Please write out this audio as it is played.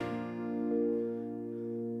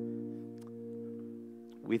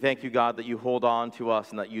We thank you, God, that you hold on to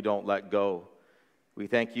us and that you don't let go. We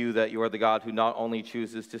thank you that you are the God who not only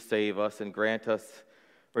chooses to save us and grant us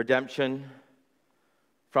redemption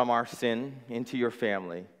from our sin into your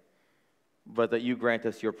family, but that you grant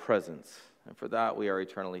us your presence. And for that, we are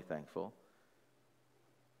eternally thankful.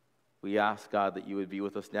 We ask, God, that you would be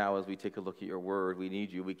with us now as we take a look at your word. We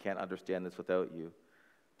need you. We can't understand this without you.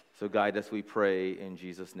 So guide us, we pray, in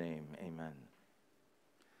Jesus' name. Amen.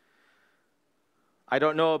 I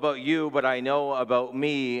don't know about you, but I know about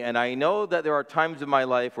me, and I know that there are times in my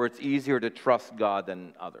life where it's easier to trust God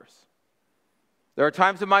than others. There are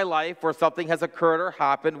times in my life where something has occurred or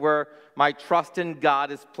happened where my trust in God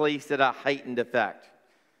is placed at a heightened effect.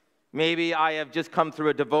 Maybe I have just come through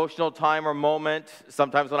a devotional time or moment.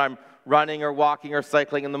 Sometimes when I'm running or walking or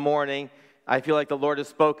cycling in the morning, I feel like the Lord has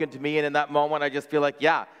spoken to me, and in that moment I just feel like,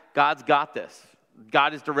 yeah, God's got this.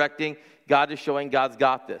 God is directing. God is showing God's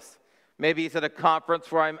got this. Maybe it's at a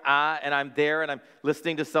conference where I'm at, and I'm there, and I'm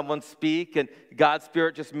listening to someone speak, and God's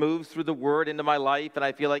Spirit just moves through the Word into my life, and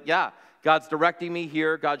I feel like, yeah, God's directing me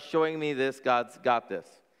here. God's showing me this. God's got this.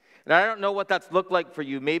 And I don't know what that's looked like for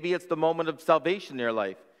you. Maybe it's the moment of salvation in your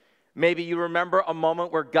life. Maybe you remember a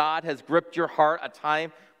moment where God has gripped your heart, a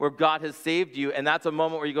time where God has saved you, and that's a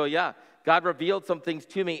moment where you go, yeah, God revealed some things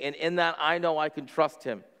to me, and in that I know I can trust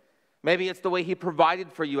him. Maybe it's the way he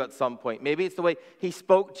provided for you at some point. Maybe it's the way he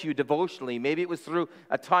spoke to you devotionally. Maybe it was through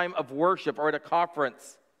a time of worship or at a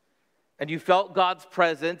conference, and you felt God's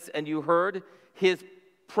presence, and you heard his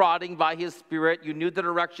prodding by his Spirit. You knew the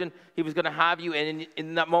direction he was going to have you, and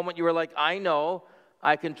in that moment you were like, I know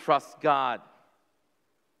I can trust God.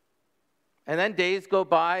 And then days go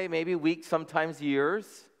by, maybe weeks, sometimes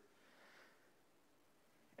years,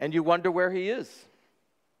 and you wonder where he is.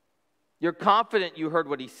 You're confident you heard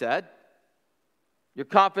what he said. You're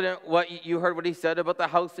confident you heard what he said about the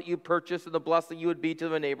house that you purchased and the blessing you would be to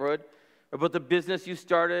the neighborhood, about the business you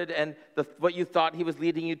started and what you thought he was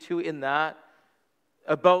leading you to in that,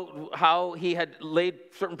 about how he had laid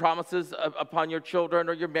certain promises upon your children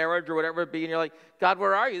or your marriage or whatever it be, and you're like, God,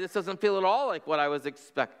 where are you? This doesn't feel at all like what I was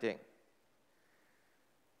expecting.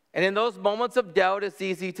 And in those moments of doubt, it's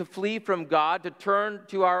easy to flee from God, to turn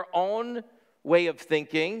to our own way of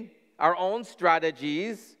thinking, our own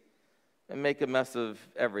strategies, and make a mess of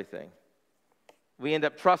everything. We end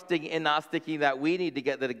up trusting in us, thinking that we need to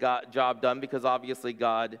get the job done because obviously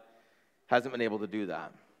God hasn't been able to do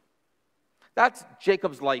that. That's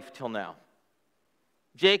Jacob's life till now.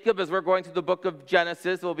 Jacob, as we're going through the book of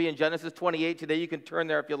Genesis, we'll be in Genesis 28 today. You can turn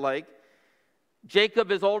there if you like.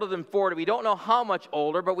 Jacob is older than 40. We don't know how much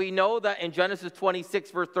older, but we know that in Genesis 26,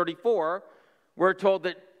 verse 34, we're told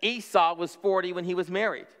that Esau was 40 when he was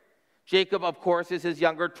married. Jacob, of course, is his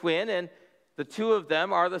younger twin, and the two of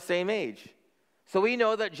them are the same age. So we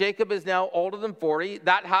know that Jacob is now older than 40.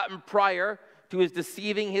 That happened prior to his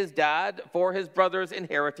deceiving his dad for his brother's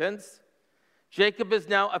inheritance. Jacob is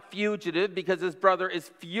now a fugitive because his brother is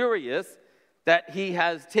furious that he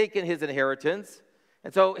has taken his inheritance.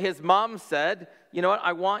 And so his mom said, you know what,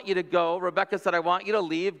 I want you to go. Rebecca said, I want you to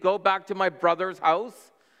leave. Go back to my brother's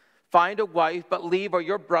house. Find a wife, but leave or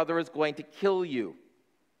your brother is going to kill you.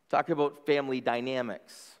 Talk about family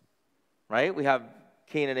dynamics, right? We have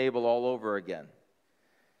Cain and Abel all over again.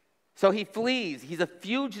 So he flees. He's a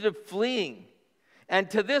fugitive fleeing. And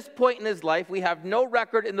to this point in his life, we have no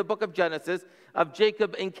record in the book of Genesis of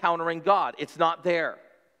Jacob encountering God. It's not there.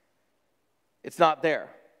 It's not there.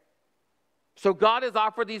 So God has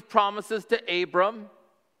offered these promises to Abram,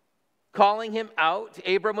 calling him out.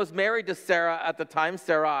 Abram was married to Sarah at the time,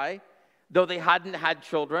 Sarai, though they hadn't had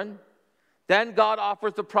children. Then God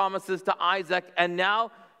offers the promises to Isaac, and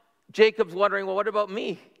now Jacob's wondering, well, what about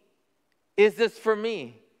me? Is this for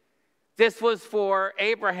me? This was for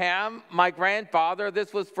Abraham, my grandfather.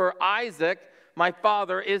 This was for Isaac, my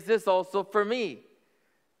father. Is this also for me?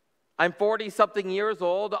 I'm 40-something years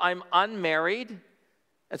old. I'm unmarried.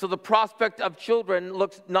 And so the prospect of children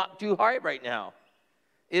looks not too high right now.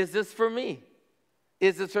 Is this for me?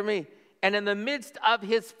 Is this for me? And in the midst of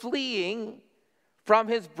his fleeing from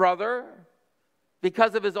his brother,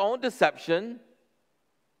 because of his own deception,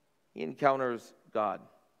 he encounters God.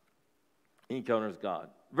 He encounters God.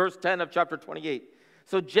 Verse 10 of chapter 28.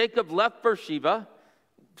 So Jacob left Beersheba,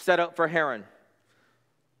 set out for Haran.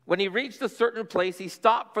 When he reached a certain place, he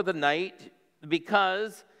stopped for the night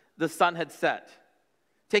because the sun had set.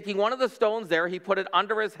 Taking one of the stones there, he put it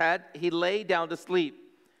under his head. He lay down to sleep.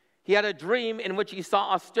 He had a dream in which he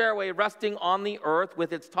saw a stairway resting on the earth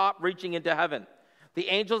with its top reaching into heaven. The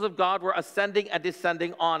angels of God were ascending and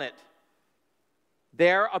descending on it.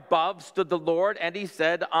 There above stood the Lord, and he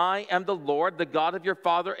said, I am the Lord, the God of your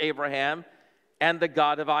father Abraham, and the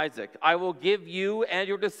God of Isaac. I will give you and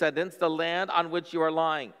your descendants the land on which you are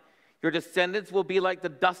lying. Your descendants will be like the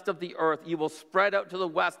dust of the earth. You will spread out to the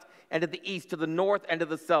west and to the east, to the north and to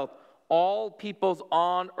the south. All peoples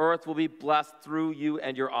on earth will be blessed through you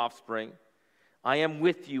and your offspring. I am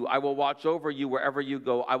with you. I will watch over you wherever you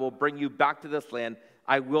go. I will bring you back to this land.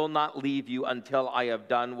 I will not leave you until I have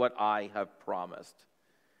done what I have promised.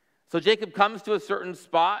 So Jacob comes to a certain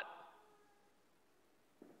spot.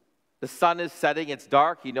 The sun is setting. It's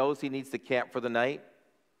dark. He knows he needs to camp for the night.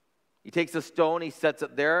 He takes a stone. He sets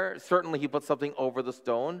it there. Certainly he puts something over the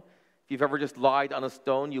stone. If you've ever just lied on a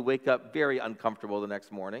stone, you wake up very uncomfortable the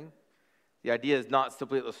next morning. The idea is not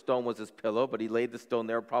simply that the stone was his pillow, but he laid the stone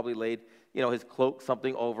there, probably laid, his cloak,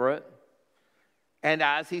 something over it. And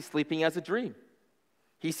as he's sleeping, he has a dream.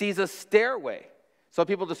 He sees a stairway. Some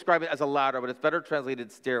people describe it as a ladder, but it's better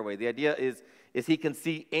translated stairway. The idea is he can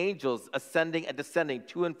see angels ascending and descending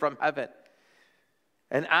to and from heaven.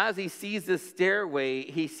 And as he sees this stairway,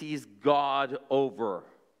 he sees God over.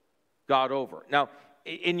 God over. Now,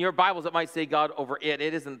 in your Bibles, it might say God over it.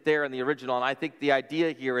 It isn't there in the original. And I think the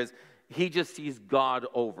idea here is he just sees God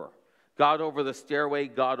over. God over the stairway,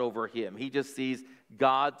 God over him. He just sees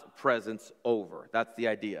God's presence over. That's the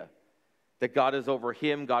idea. That God is over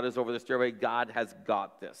him, God is over the stairway, God has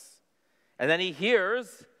got this. And then he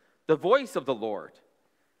hears the voice of the Lord.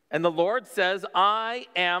 And the Lord says, I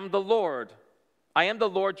am the Lord. I am the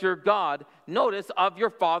Lord your God. Notice, of your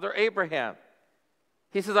father Abraham.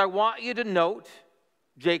 He says, I want you to note,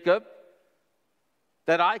 Jacob,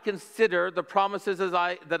 that I consider the promises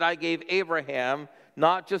that I gave Abraham,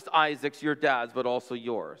 not just Isaac's, your dad's, but also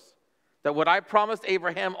yours. That what I promised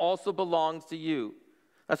Abraham also belongs to you.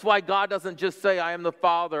 That's why God doesn't just say, I am the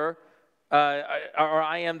father, or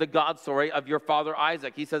I am the God, of your father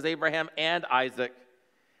Isaac. He says Abraham and Isaac.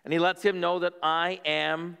 And he lets him know that I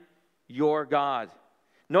am your God.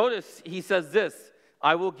 Notice he says this,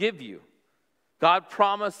 I will give you. God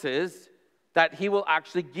promises that he will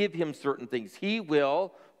actually give him certain things. He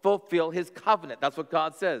will fulfill his covenant. That's what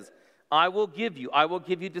God says. I will give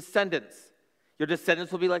you descendants. Your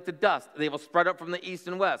descendants will be like the dust. They will spread up from the east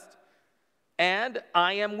and west. And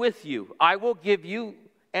I am with you. I will give you,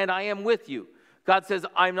 and I am with you. God says,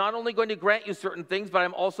 I'm not only going to grant you certain things, but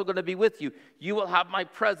I'm also going to be with you. You will have my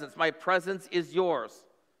presence. My presence is yours.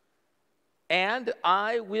 And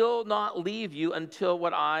I will not leave you until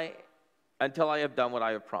I have done what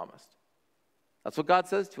I have promised. That's what God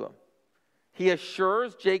says to him. He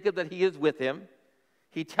assures Jacob that he is with him.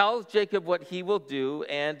 He tells Jacob what he will do,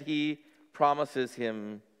 and he promises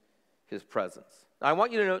him his presence. Now, I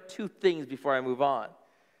want you to note two things before I move on.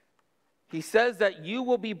 He says that you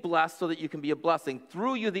will be blessed so that you can be a blessing.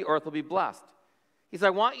 Through you, the earth will be blessed. He says,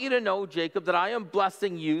 I want you to know, Jacob, that I am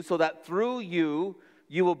blessing you so that through you,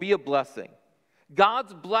 you will be a blessing.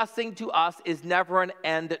 God's blessing to us is never an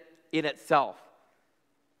end in itself.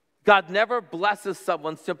 God never blesses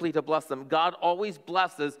someone simply to bless them. God always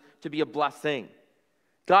blesses to be a blessing.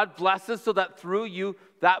 God blesses so that through you,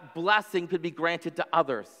 that blessing could be granted to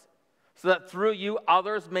others. So that through you,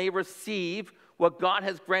 others may receive what God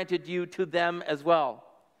has granted you to them as well.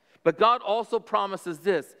 But God also promises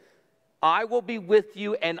this, I will be with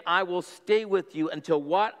you and I will stay with you until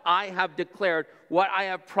what I have declared, what I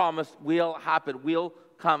have promised will happen, will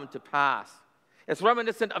come to pass. It's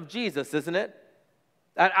reminiscent of Jesus, isn't it?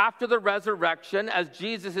 That after the resurrection, as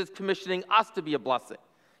Jesus is commissioning us to be a blessing,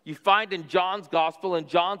 you find in John's gospel, in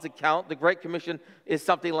John's account, the Great Commission is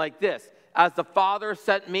something like this. As the Father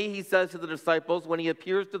sent me, he says to the disciples when he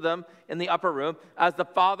appears to them in the upper room, as the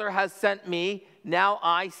Father has sent me, now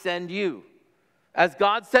I send you. As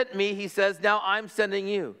God sent me, he says, now I'm sending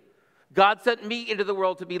you. God sent me into the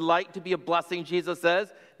world to be light, to be a blessing, Jesus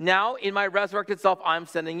says. Now, in my resurrected self, I'm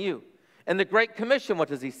sending you. And the Great Commission, what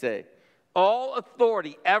does he say? All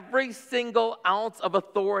authority, every single ounce of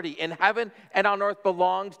authority in heaven and on earth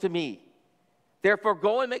belongs to me. Therefore,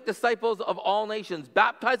 go and make disciples of all nations,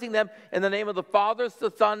 baptizing them in the name of the Father,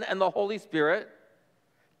 the Son, and the Holy Spirit,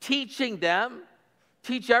 teaching them,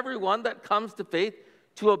 teach everyone that comes to faith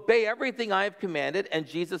to obey everything I have commanded. And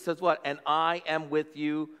Jesus says what? And I am with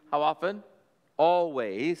you, how often?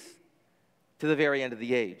 Always, to the very end of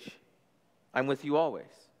the age. I'm with you always.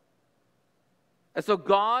 And so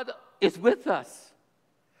God is with us.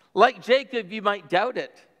 Like Jacob, you might doubt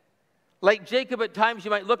it. Like Jacob, at times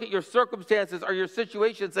you might look at your circumstances or your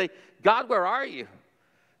situation and say, God, where are you?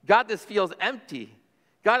 God, this feels empty.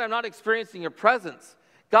 God, I'm not experiencing your presence.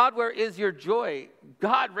 God, where is your joy?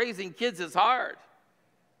 God, raising kids is hard.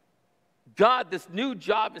 God, this new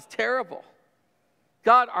job is terrible.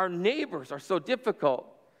 God, our neighbors are so difficult.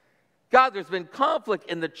 God, there's been conflict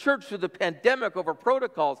in the church through the pandemic over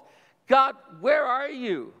protocols. God, where are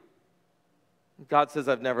you? God says,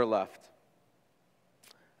 I've never left.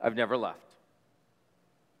 I've never left.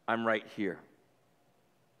 I'm right here.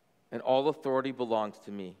 And all authority belongs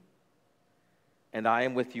to me. And I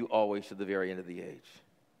am with you always to the very end of the age.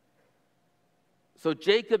 So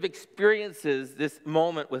Jacob experiences this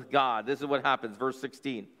moment with God. This is what happens, verse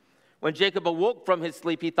 16. When Jacob awoke from his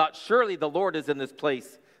sleep, he thought, surely the Lord is in this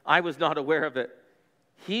place. I was not aware of it.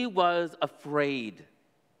 He was afraid.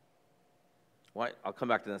 Well, I'll come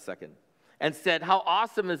back to that in a second. And said, how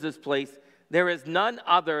awesome is this place? There is none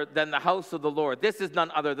other than the house of the Lord. This is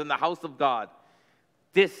none other than the house of God.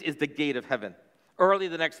 This is the gate of heaven. Early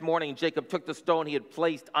the next morning, Jacob took the stone he had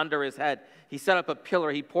placed under his head. He set up a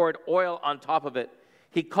pillar. He poured oil on top of it.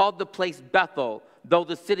 He called the place Bethel, though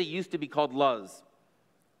the city used to be called Luz.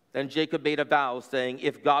 Then Jacob made a vow, saying,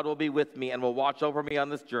 if God will be with me and will watch over me on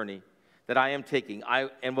this journey that I am taking,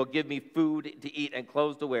 and will give me food to eat and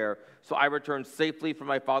clothes to wear, so I return safely from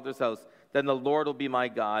my father's house, then the Lord will be my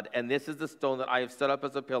God, and this is the stone that I have set up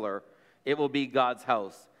as a pillar. It will be God's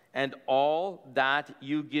house. And all that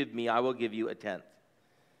you give me, I will give you a tenth.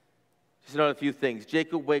 Just note a few things.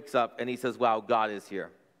 Jacob wakes up and he says, wow, God is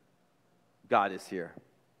here. God is here.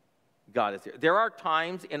 God is here. There are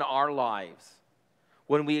times in our lives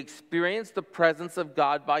when we experience the presence of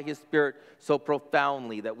God by his Spirit so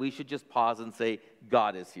profoundly that we should just pause and say,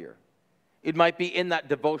 God is here. It might be in that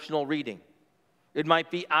devotional reading. It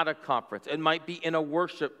might be at a conference. It might be in a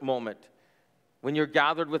worship moment when you're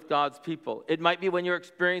gathered with God's people. It might be when you're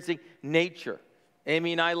experiencing nature.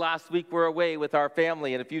 Amy and I last week were away with our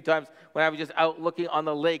family, and a few times when I was just out looking on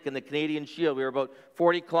the lake in the Canadian Shield. We were about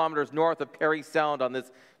 40 kilometers north of Parry Sound on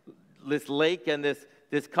this lake and this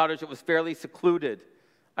cottage that was fairly secluded.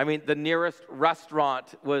 I mean, the nearest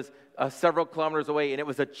restaurant was several kilometers away, and it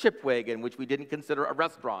was a chip wagon, which we didn't consider a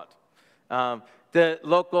restaurant. The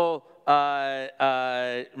local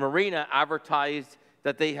marina advertised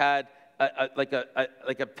that they had like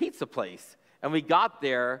a pizza place, and we got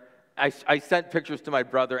there. I sent pictures to my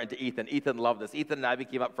brother and to Ethan. Ethan loved this. Ethan and I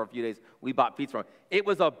came up for a few days. We bought pizza from him. It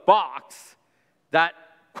was a box that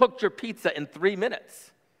cooked your pizza in 3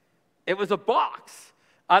 minutes. It was a box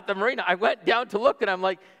at the marina. I went down to look, and I'm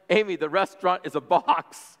like, Amy, the restaurant is a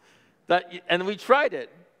box. And we tried it.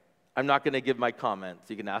 I'm not going to give my comments.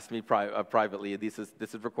 You can ask me privately. This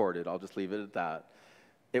is recorded. I'll just leave it at that.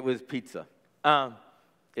 It was pizza,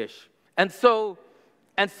 ish. And so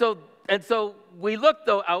we looked,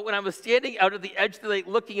 though, out when I was standing out at the edge of the lake,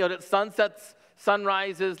 looking out at sunsets,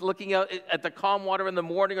 sunrises, looking out at the calm water in the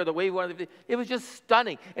morning or the wave water. It was just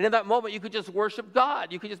stunning. And in that moment, you could just worship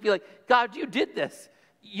God. You could just be like, God, you did this.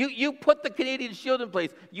 You put the Canadian Shield in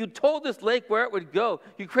place. You told this lake where it would go.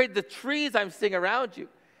 You created the trees I'm seeing around you.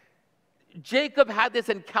 Jacob had this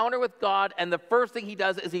encounter with God, and the first thing he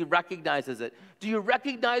does is he recognizes it. Do you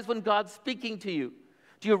recognize when God's speaking to you?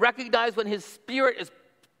 Do you recognize when his Spirit is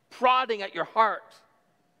prodding at your heart?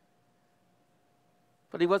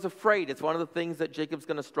 But he was afraid. It's one of the things that Jacob's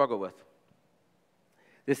going to struggle with.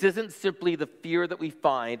 This isn't simply the fear that we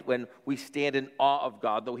find when we stand in awe of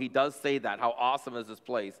God, though he does say that. How awesome is this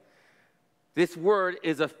place? This word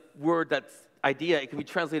is a word that's idea. It can be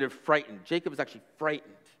translated frightened. Jacob is actually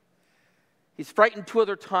frightened. He's frightened 2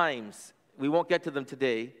 other times. We won't get to them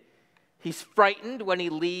today. He's frightened when he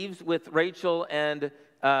leaves with Rachel and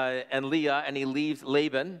Leah, and he leaves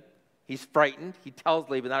Laban. He's frightened. He tells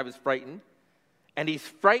Laban that I was frightened. And he's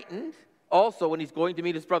frightened also when he's going to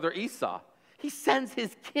meet his brother Esau. He sends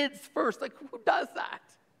his kids first. Like, who does that?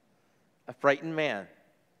 A frightened man.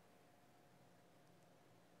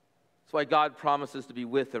 That's why God promises to be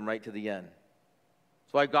with him right to the end.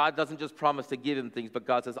 That's why God doesn't just promise to give him things, but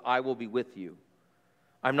God says, I will be with you.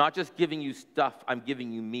 I'm not just giving you stuff, I'm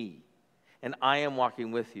giving you me. And I am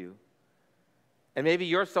walking with you. And maybe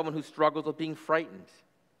you're someone who struggles with being frightened.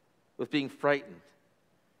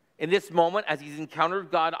 In this moment, as he's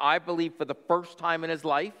encountered God, I believe for the first time in his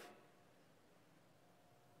life,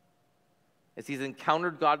 as he's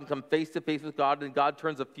encountered God and come face to face with God, and God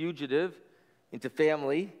turns a fugitive into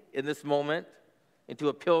family in this moment, into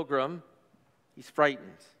a pilgrim, he's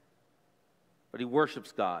frightened. But he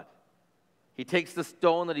worships God. He takes the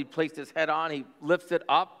stone that he placed his head on, he lifts it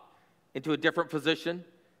up into a different position,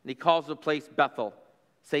 and he calls the place Bethel,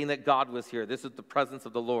 saying that God was here. This is the presence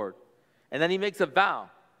of the Lord. And then he makes a vow.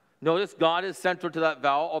 Notice God is central to that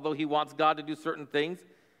vow, although he wants God to do certain things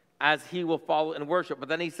as he will follow and worship. But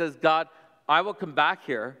then he says, God, I will come back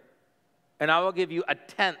here, and I will give you a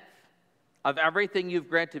tenth of everything you've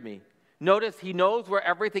granted me. Notice he knows where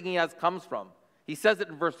everything he has comes from. He says it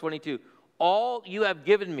in verse 22. All you have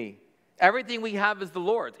given me, Everything we have is the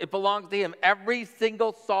Lord's. It belongs to him. Every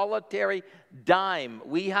single solitary dime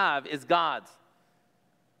we have is God's.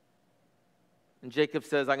 And Jacob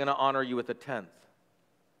says, I'm going to honor you with a tenth.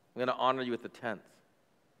 I'm going to honor you with a tenth.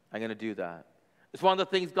 I'm going to do that. It's one of the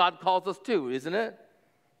things God calls us to, isn't it?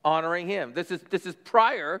 Honoring him. This is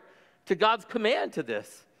prior to God's command to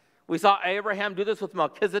this. We saw Abraham do this with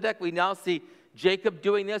Melchizedek. We now see Jacob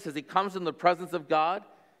doing this as he comes in the presence of God.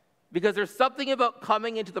 Because there's something about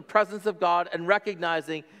coming into the presence of God and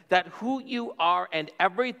recognizing that who you are and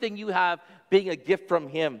everything you have being a gift from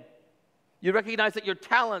him. You recognize that your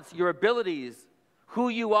talents, your abilities, who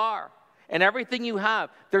you are, and everything you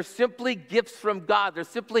have, they're simply gifts from God. They're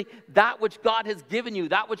simply that which God has given you,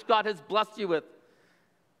 that which God has blessed you with.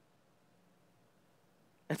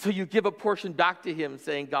 And so you give a portion back to him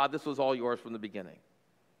saying, God, this was all yours from the beginning.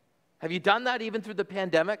 Have you done that even through the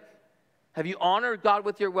pandemic? Have you honored God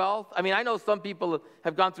with your wealth? I mean, I know some people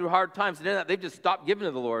have gone through hard times and in that they've just stopped giving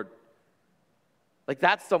to the Lord. Like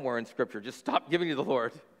that's somewhere in Scripture. Just stop giving to the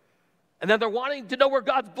Lord. And then they're wanting to know where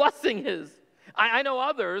God's blessing is. I know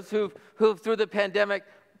others who've through the pandemic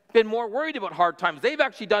been more worried about hard times. They've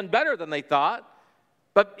actually done better than they thought.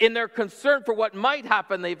 But in their concern for what might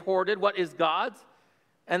happen, they've hoarded what is God's.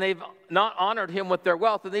 And they've not honored him with their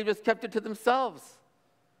wealth. And they've just kept it to themselves.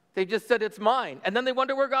 They just said, it's mine. And then they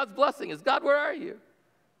wonder where God's blessing is. God, where are you?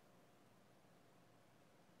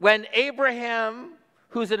 When Abraham,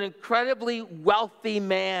 who's an incredibly wealthy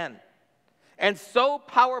man, and so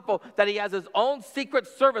powerful that he has his own secret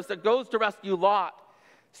service that goes to rescue Lot,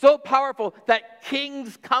 so powerful that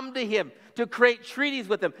kings come to him to create treaties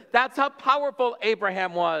with him. That's how powerful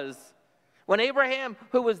Abraham was. When Abraham,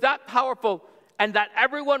 who was that powerful, and that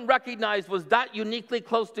everyone recognized was that uniquely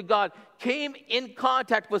close to God, came in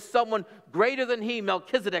contact with someone greater than he,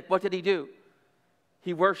 Melchizedek, what did he do?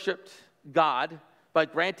 He worshiped God by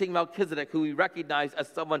granting Melchizedek, who he recognized as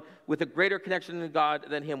someone with a greater connection to God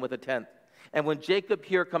than him, with a tenth. And when Jacob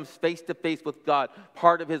here comes face to face with God,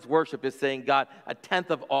 part of his worship is saying, God, a tenth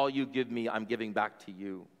of all you give me, I'm giving back to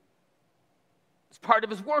you. It's part of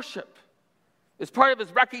his worship. It's part of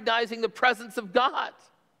his recognizing the presence of God.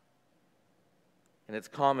 And it's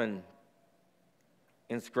common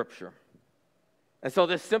in Scripture. And so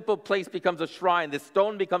this simple place becomes a shrine. This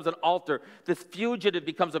stone becomes an altar. This fugitive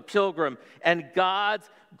becomes a pilgrim. And God's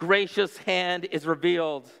gracious hand is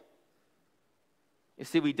revealed. You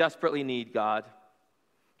see, we desperately need God.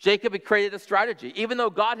 Jacob had created a strategy. Even though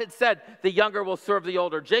God had said the younger will serve the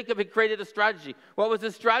older, Jacob had created a strategy. What was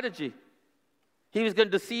his strategy? He was going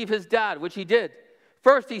to deceive his dad, which he did.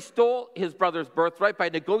 First, he stole his brother's birthright by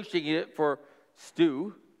negotiating it for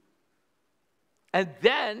stew. And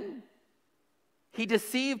then he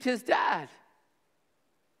deceived his dad.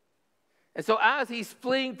 And so as he's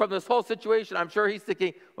fleeing from this whole situation, I'm sure he's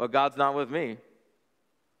thinking, well, God's not with me.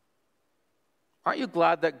 Aren't you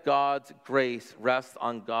glad that God's grace rests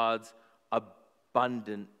on God's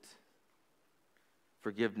abundant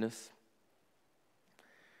forgiveness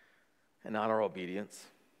and not our obedience?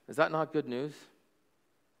 Is that not good news?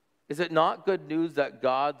 Is it not good news that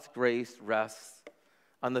God's grace rests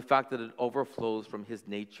on the fact that it overflows from his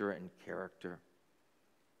nature and character?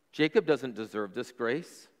 Jacob doesn't deserve this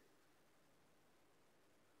grace,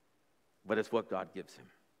 but it's what God gives him.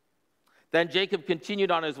 Then Jacob continued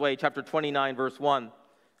on his way, chapter 29, verse 1.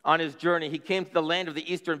 On his journey, he came to the land of the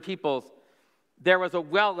eastern peoples. There was a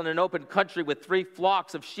well in an open country with 3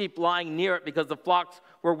 flocks of sheep lying near it because the flocks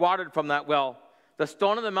were watered from that well. The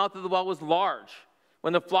stone in the mouth of the well was large.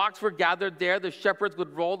 When the flocks were gathered there, the shepherds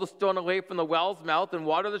would roll the stone away from the well's mouth and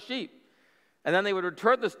water the sheep. And then they would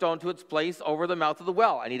return the stone to its place over the mouth of the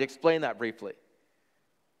well. I need to explain that briefly.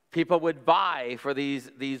 People would vie for these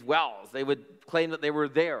wells. They would claim that they were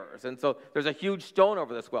theirs. And so there's a huge stone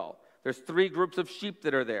over this well. There's 3 groups of sheep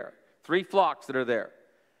that are there, 3 flocks that are there.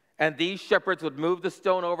 And these shepherds would move the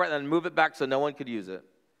stone over and then move it back so no one could use it.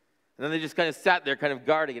 And then they just kind of sat there kind of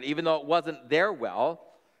guarding it, even though it wasn't their well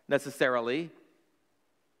necessarily.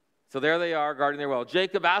 So there they are guarding their well.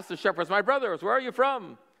 Jacob asked the shepherds, my brothers, where are you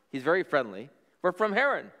from? He's very friendly. We're from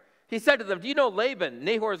Haran. He said to them, do you know Laban,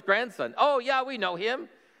 Nahor's grandson? Oh, yeah, we know him.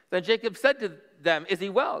 Then Jacob said to them, is he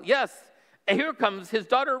well? Yes. And here comes his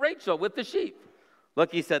daughter Rachel with the sheep.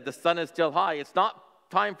 Look, he said, the sun is still high. It's not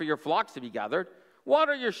time for your flocks to be gathered.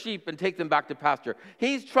 Water your sheep and take them back to pasture.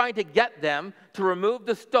 He's trying to get them to remove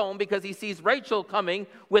the stone because he sees Rachel coming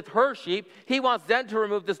with her sheep. He wants them to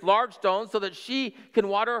remove this large stone so that she can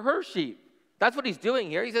water her sheep. That's what he's doing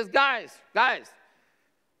here. He says, guys,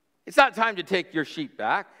 it's not time to take your sheep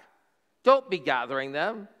back. Don't be gathering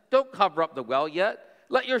them. Don't cover up the well yet.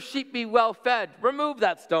 Let your sheep be well fed. Remove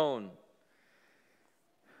that stone.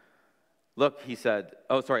 Look, he said,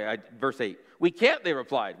 verse 8. We can't, they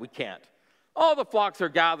replied. We can't. All the flocks are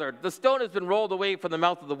gathered. The stone has been rolled away from the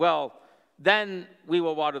mouth of the well. Then we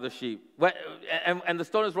will water the sheep. And the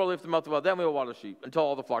stone is rolled away from the mouth of the well. Then we will water the sheep until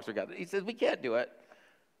all the flocks are gathered. He says, we can't do it.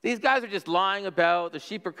 These guys are just lying about. The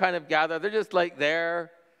sheep are kind of gathered. They're just like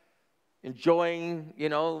there, enjoying,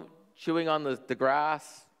 chewing on the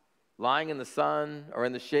grass, lying in the sun or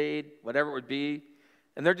in the shade, whatever it would be.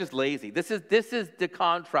 And they're just lazy. This is the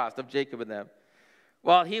contrast of Jacob and them.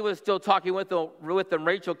 While he was still talking with them,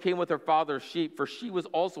 Rachel came with her father's sheep, for she was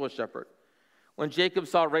also a shepherd. When Jacob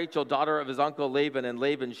saw Rachel, daughter of his uncle Laban, and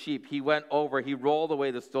Laban's sheep, he went over, he rolled away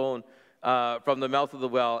the stone from the mouth of the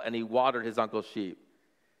well, and he watered his uncle's sheep.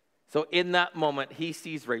 So in that moment, he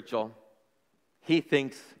sees Rachel. He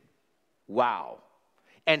thinks, wow.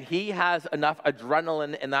 And he has enough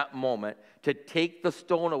adrenaline in that moment to take the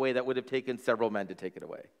stone away that would have taken several men to take it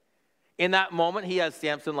away. In that moment, he has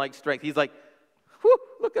Samson-like strength. He's like, whew,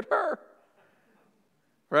 look at her.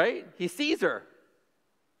 Right? He sees her.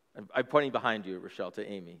 I'm pointing behind you, Rochelle, to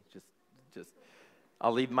Amy. Just,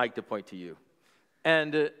 I'll leave Mike to point to you.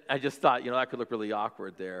 And I just thought, that could look really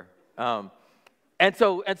awkward there. And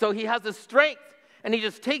so he has the strength. And he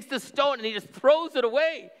just takes the stone and he just throws it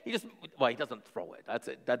away. He doesn't throw it. That's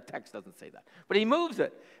it. That text doesn't say that. But he moves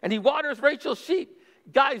it. And he waters Rachel's sheep.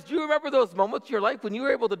 Guys, do you remember those moments in your life when you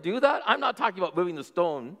were able to do that? I'm not talking about moving the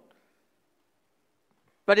stone.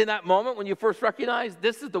 But in that moment when you first recognize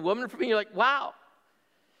this is the woman for me, you're like, wow.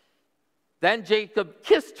 Then Jacob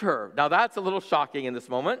kissed her. Now that's a little shocking in this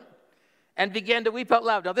moment. And began to weep out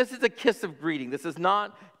loud. Now, this is a kiss of greeting. This is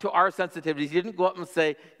not to our sensitivities. He didn't go up and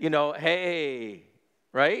say, hey,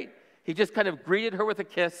 right? He just kind of greeted her with a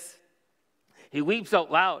kiss. He weeps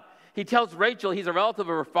out loud. He tells Rachel he's a relative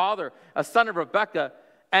of her father, a son of Rebekah.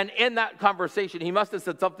 And in that conversation, he must have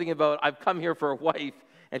said something about, I've come here for a wife.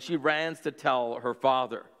 And she runs to tell her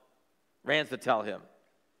father, runs to tell him.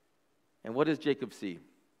 And what does Jacob see?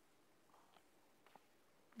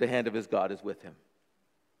 The hand of his God is with him.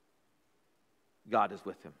 God is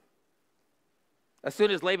with him. As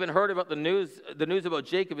soon as Laban heard about the news about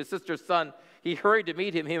Jacob, his sister's son, he hurried to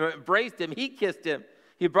meet him. He embraced him. He kissed him.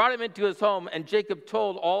 He brought him into his home, and Jacob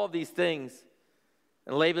told all of these things.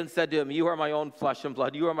 And Laban said to him, you are my own flesh and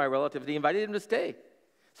blood. You are my relative. And he invited him to stay.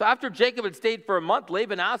 So after Jacob had stayed for a month,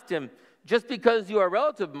 Laban asked him, just because you are a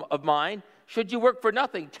relative of mine, should you work for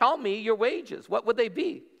nothing? Tell me your wages. What would they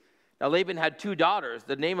be? Now Laban had 2 daughters.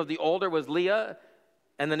 The name of the older was Leah,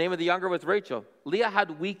 and the name of the younger was Rachel. Leah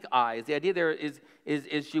had weak eyes. The idea there is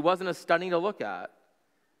she wasn't as stunning to look at.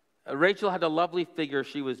 Rachel had a lovely figure.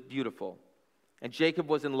 She was beautiful. And Jacob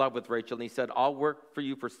was in love with Rachel, and he said, I'll work for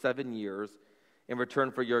you for 7 years in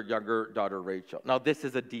return for your younger daughter, Rachel. Now, this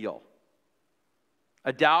is a deal.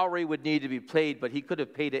 A dowry would need to be paid, but he could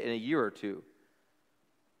have paid it in a year or 2.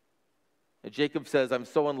 And Jacob says, I'm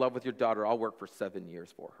so in love with your daughter, I'll work for 7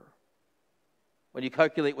 years for her. When you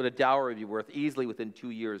calculate what a dowry would be worth, easily within 2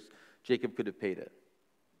 years, Jacob could have paid it.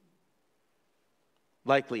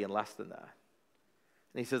 Likely in less than that.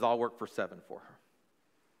 And he says, I'll work for 7 for her.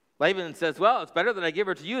 Laban says, well, it's better that I give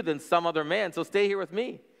her to you than some other man, so stay here with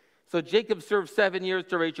me. So Jacob served 7 years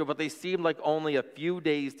to Rachel, but they seemed like only a few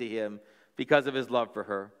days to him because of his love for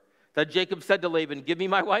her. Then Jacob said to Laban, give me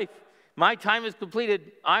my wife. My time is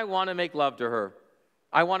completed. I want to make love to her.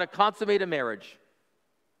 I want to consummate a marriage.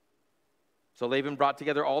 So Laban brought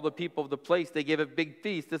together all the people of the place. They gave a big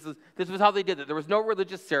feast. This was how they did it. There was no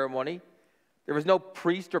religious ceremony. There was no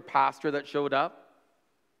priest or pastor that showed up.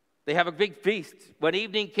 They have a big feast. When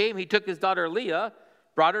evening came, he took his daughter Leah,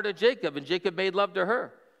 brought her to Jacob, and Jacob made love to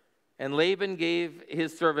her. And Laban gave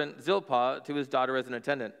his servant Zilpah to his daughter as an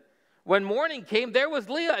attendant. When morning came, there was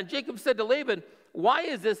Leah, and Jacob said to Laban, what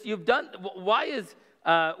is this you've done to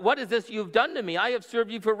me? I have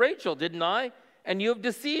served you for Rachel, didn't I? And you have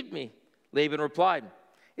deceived me. Laban replied,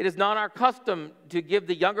 it is not our custom to give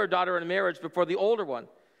the younger daughter in marriage before the older one.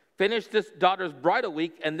 Finish this daughter's bridal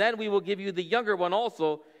week, and then we will give you the younger one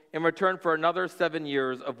also in return for another 7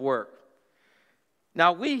 years of work.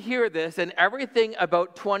 Now we hear this, and everything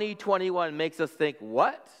about 2021 makes us think,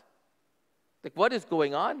 what? Like, what is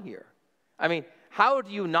going on here? I mean, how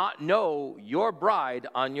do you not know your bride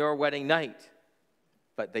on your wedding night?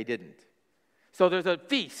 But they didn't. So there's a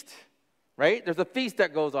feast. Right? There's a feast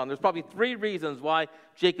that goes on. There's probably 3 reasons why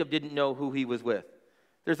Jacob didn't know who he was with.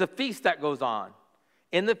 There's a feast that goes on.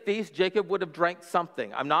 In the feast, Jacob would have drank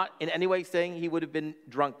something. I'm not in any way saying he would have been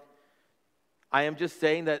drunk. I am just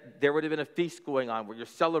saying that there would have been a feast going on where you're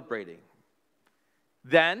celebrating.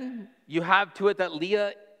 Then you have to it that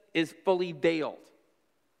Leah is fully veiled.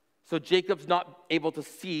 So Jacob's not able to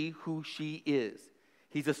see who she is.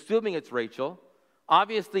 He's assuming it's Rachel.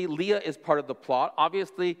 Obviously, Leah is part of the plot.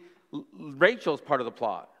 Obviously, Rachel's part of the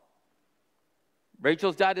plot.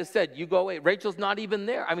 Rachel's dad has said, you go away. Rachel's not even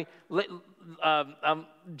there. I mean,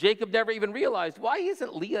 Jacob never even realized, why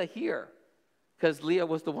isn't Leah here? Because Leah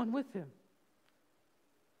was the one with him.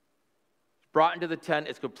 Brought into the tent.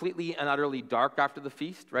 It's completely and utterly dark after the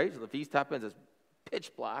feast, right? So the feast happens. It's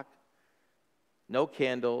pitch black. No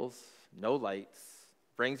candles, no lights.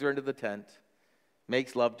 Brings her into the tent.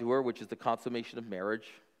 Makes love to her, which is the consummation of marriage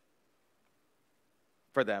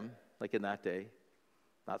for them, like in that day.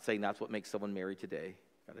 Not saying that's what makes someone marry today.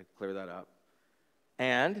 Got to clear that up.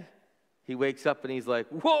 And he wakes up and he's like,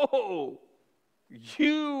 whoa,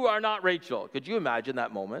 you are not Rachel. Could you imagine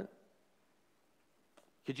that moment?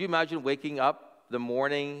 Could you imagine waking up the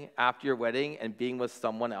morning after your wedding and being with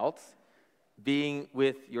someone else? Being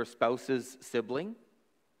with your spouse's sibling?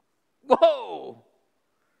 Whoa!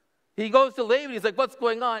 He goes to Laban, he's like, what's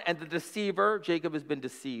going on? And the deceiver, Jacob has been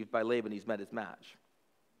deceived by Laban. He's met his match.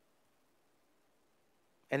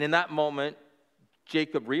 And in that moment,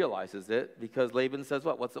 Jacob realizes it because Laban says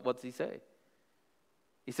what? What's he say?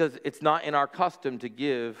 He says, it's not in our custom to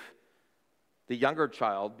give the younger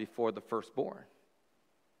child before the firstborn.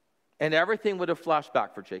 And everything would have flashed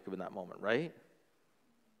back for Jacob in that moment, right?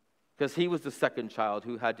 Because he was the second child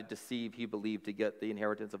who had to deceive, he believed, to get the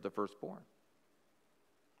inheritance of the firstborn.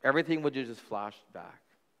 Everything would have just flashed back.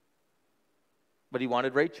 But he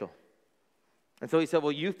wanted Rachel. And so he said,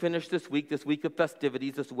 well, you finish this week of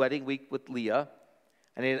festivities, this wedding week with Leah,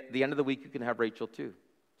 and at the end of the week, you can have Rachel too.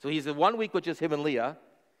 So he's in 1 week with just him and Leah.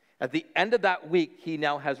 At the end of that week, he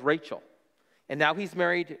now has Rachel. And now he's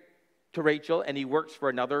married to Rachel, and he works for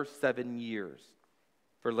another 7 years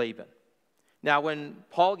for Laban. Now, when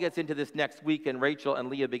Paul gets into this next week and Rachel and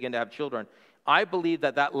Leah begin to have children, I believe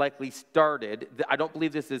that likely started, I don't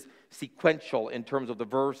believe this is sequential in terms of the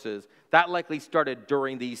verses, that likely started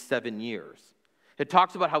during these 7 years. It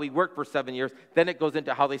talks about how he worked for 7 years, then it goes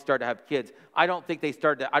into how they started to have kids. I don't think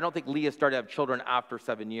Leah started to have children after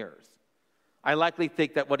 7 years. I likely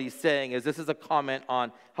think that what he's saying is this is a comment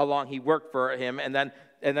on how long he worked for him, and then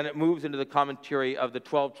it moves into the commentary of the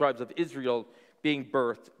 12 tribes of Israel being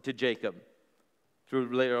birthed to Jacob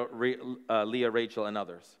through Leah, Rachel, and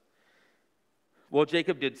others. Well,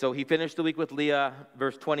 Jacob did so. He finished the week with Leah,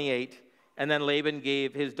 verse 28, and then Laban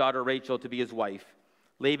gave his daughter Rachel to be his wife.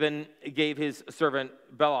 Laban gave his servant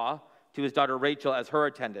Bilhah to his daughter Rachel as her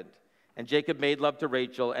attendant. And Jacob made love to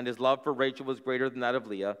Rachel, and his love for Rachel was greater than that of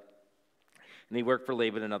Leah. And he worked for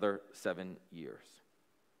Laban another 7 years.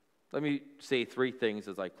 Let me say 3 things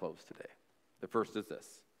as I close today. The first is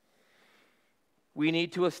this. We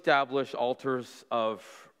need to establish altars of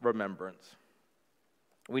remembrance.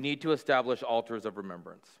 We need to establish altars of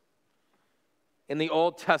remembrance. In the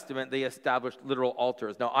Old Testament, they established literal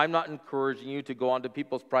altars. Now, I'm not encouraging you to go onto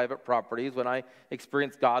people's private properties. When I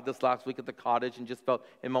experienced God this last week at the cottage and just felt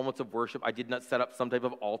in moments of worship, I did not set up some type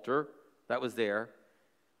of altar that was there.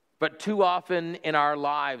 But too often in our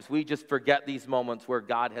lives, we just forget these moments where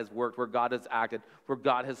God has worked, where God has acted, where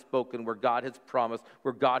God has spoken, where God has promised,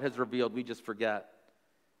 where God has revealed. We just forget.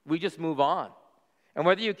 We just move on. And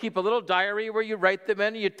whether you keep a little diary where you write them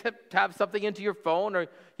in, or you tab something into your phone, or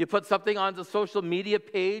you put something on the social media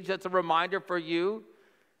page that's a reminder for you,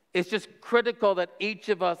 it's just critical that each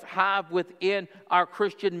of us have within our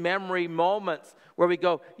Christian memory moments where we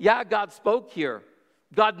go, yeah, God spoke here.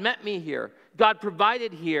 God met me here. God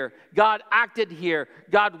provided here. God acted here.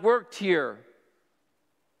 God worked here.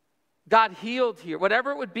 God healed here.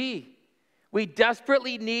 Whatever it would be. We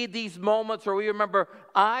desperately need these moments where we remember,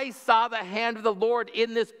 I saw the hand of the Lord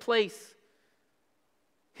in this place.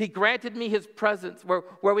 He granted me his presence,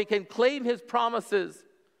 where we can claim his promises.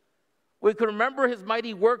 We can remember his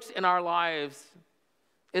mighty works in our lives.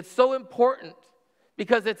 It's so important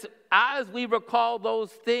because it's as we recall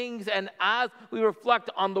those things and as we reflect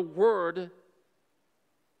on the word,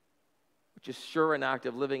 which is sure and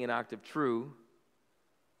active, living and active, true,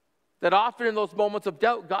 that often in those moments of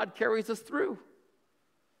doubt, God carries us through.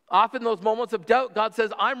 Often in those moments of doubt, God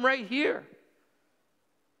says, I'm right here.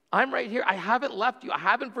 I'm right here. I haven't left you. I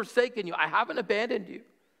haven't forsaken you. I haven't abandoned you.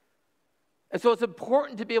 And so it's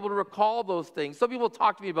important to be able to recall those things. Some people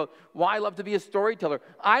talk to me about why I love to be a storyteller.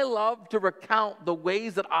 I love to recount the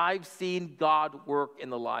ways that I've seen God work in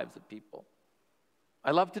the lives of people.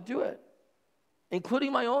 I love to do it,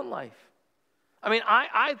 including my own life. I mean,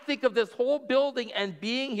 I think of this whole building and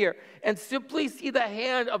being here and simply see the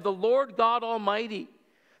hand of the Lord God Almighty.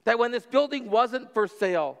 That when this building wasn't for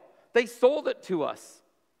sale, they sold it to us.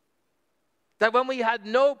 That when we had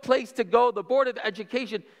no place to go, the Board of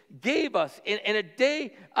Education gave us, in a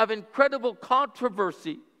day of incredible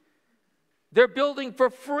controversy, their building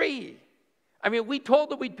for free. I mean, we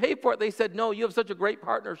told them we'd pay for it. They said, no, you have such a great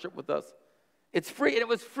partnership with us. It's free. And it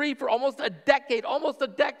was free for almost a decade.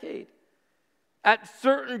 At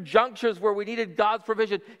certain junctures where we needed God's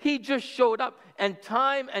provision, he just showed up. And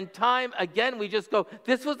time again, we just go,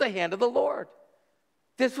 this was the hand of the Lord.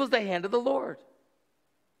 This was the hand of the Lord.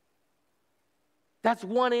 That's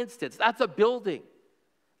one instance. That's a building.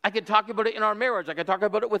 I can talk about it in our marriage. I can talk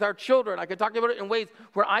about it with our children. I can talk about it in ways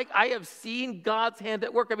where I have seen God's hand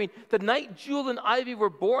at work. I mean, the night Jewel and Ivy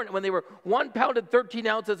were born, when they were 1 pound and 13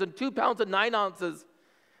 ounces and 2 pounds and 9 ounces,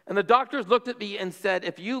 and the doctors looked at me and said,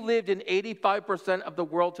 if you lived in 85% of the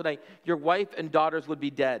world tonight, your wife and daughters would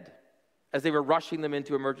be dead, as they were rushing them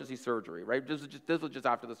into emergency surgery, right? This was just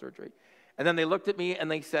after the surgery. And then they looked at me and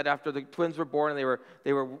they said, after the twins were born and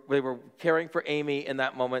they were caring for Amy in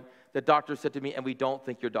that moment, the doctor said to me, and we don't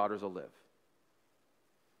think your daughters will live.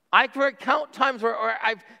 I can recount times where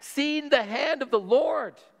I've seen the hand of the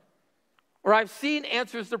Lord, or I've seen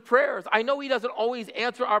answers to prayers. I know he doesn't always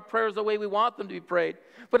answer our prayers the way we want them to be prayed,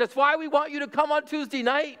 but it's why we want you to come on Tuesday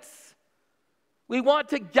nights. We want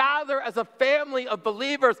to gather as a family of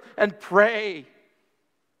believers and pray.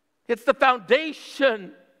 It's the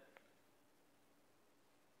foundation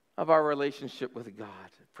of our relationship with God,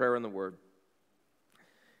 prayer and the Word.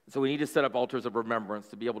 So we need to set up altars of remembrance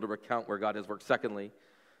to be able to recount where God has worked. Secondly,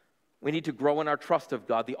 we need to grow in our trust of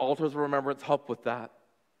God. The altars of remembrance help with that.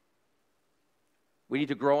 We need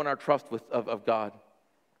to grow in our trust of God.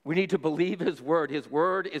 We need to believe his word. His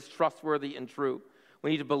word is trustworthy and true.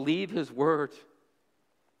 We need to believe his word.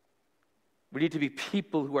 We need to be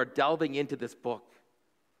people who are delving into this book.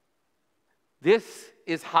 This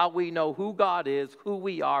is how we know who God is, who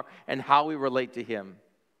we are, and how we relate to him.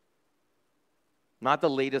 Not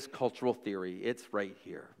the latest cultural theory. It's right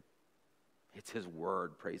here. It's his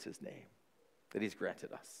word, praise his name, that he's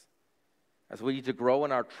granted us. As we need to grow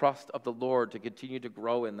in our trust of the Lord, to continue to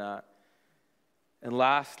grow in that. And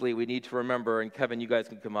lastly, we need to remember, and Kevin, you guys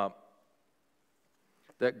can come up,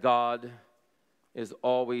 that God is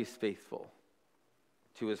always faithful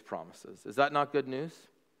to his promises. Is that not good news?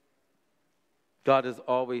 God is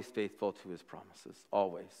always faithful to his promises,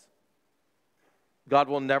 always. God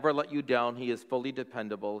will never let you down. He is fully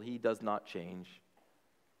dependable. He does not change.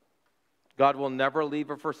 God will never leave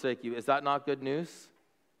or forsake you. Is that not good news?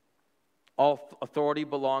 All authority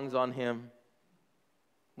belongs on him.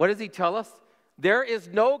 What does he tell us? There is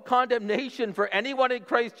no condemnation for anyone in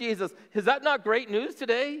Christ Jesus. Is that not great news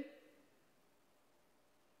today?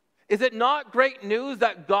 Is it not great news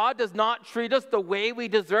that God does not treat us the way we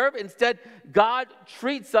deserve? Instead, God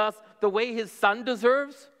treats us the way his Son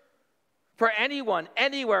deserves? For anyone,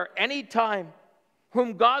 anywhere, anytime,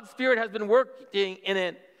 whom God's Spirit has been working in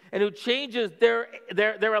it, and who changes their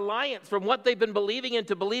alliance from what they've been believing in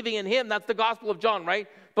to believing in him. That's the Gospel of John, right?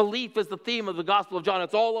 Belief is the theme of the Gospel of John.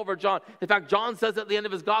 It's all over John. In fact, John says at the end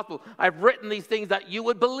of his Gospel, I've written these things that you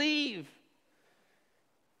would believe.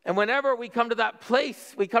 And whenever we come to that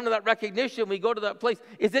place, we come to that recognition, we go to that place,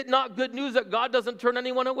 is it not good news that God doesn't turn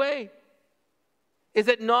anyone away? Is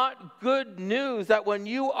it not good news that when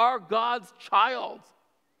you are God's child,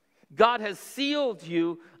 God has sealed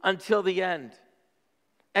you until the end?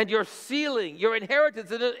 And you're sealing your inheritance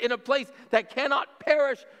in a place that cannot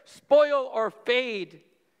perish, spoil, or fade.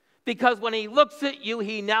 Because when he looks at you,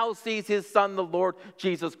 he now sees his Son, the Lord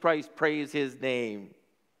Jesus Christ. Praise his name.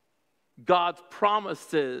 God's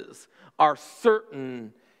promises are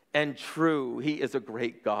certain and true. He is a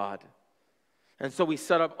great God. And so we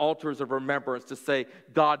set up altars of remembrance to say,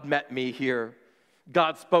 God met me here.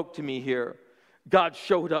 God spoke to me here. God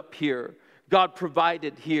showed up here. God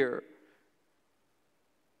provided here.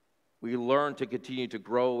 We learn to continue to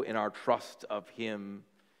grow in our trust of him.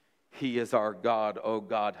 He is our God. Oh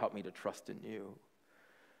God, help me to trust in you.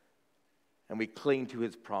 And we cling to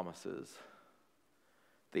his promises.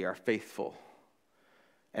 They are faithful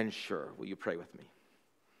and sure. Will you pray with me?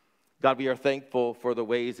 God, we are thankful for the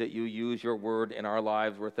ways that you use your word in our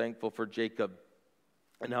lives. We're thankful for Jacob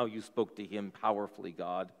and how you spoke to him powerfully,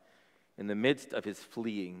 God, in the midst of his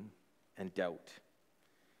fleeing and doubt.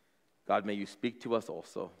 God, may you speak to us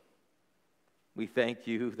also. We thank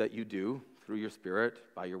you that you do through your Spirit,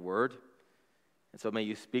 by your word. And so may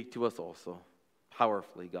you speak to us also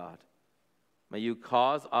powerfully, God. May you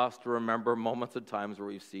cause us to remember moments and times where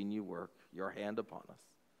we've seen you work, your hand upon us.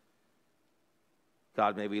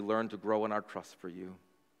 God, may we learn to grow in our trust for you.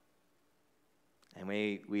 And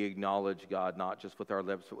may we acknowledge, God, not just with our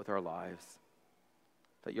lips, but with our lives,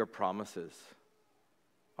 that your promises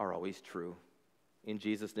are always true. In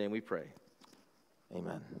Jesus' name we pray.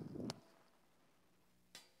 Amen.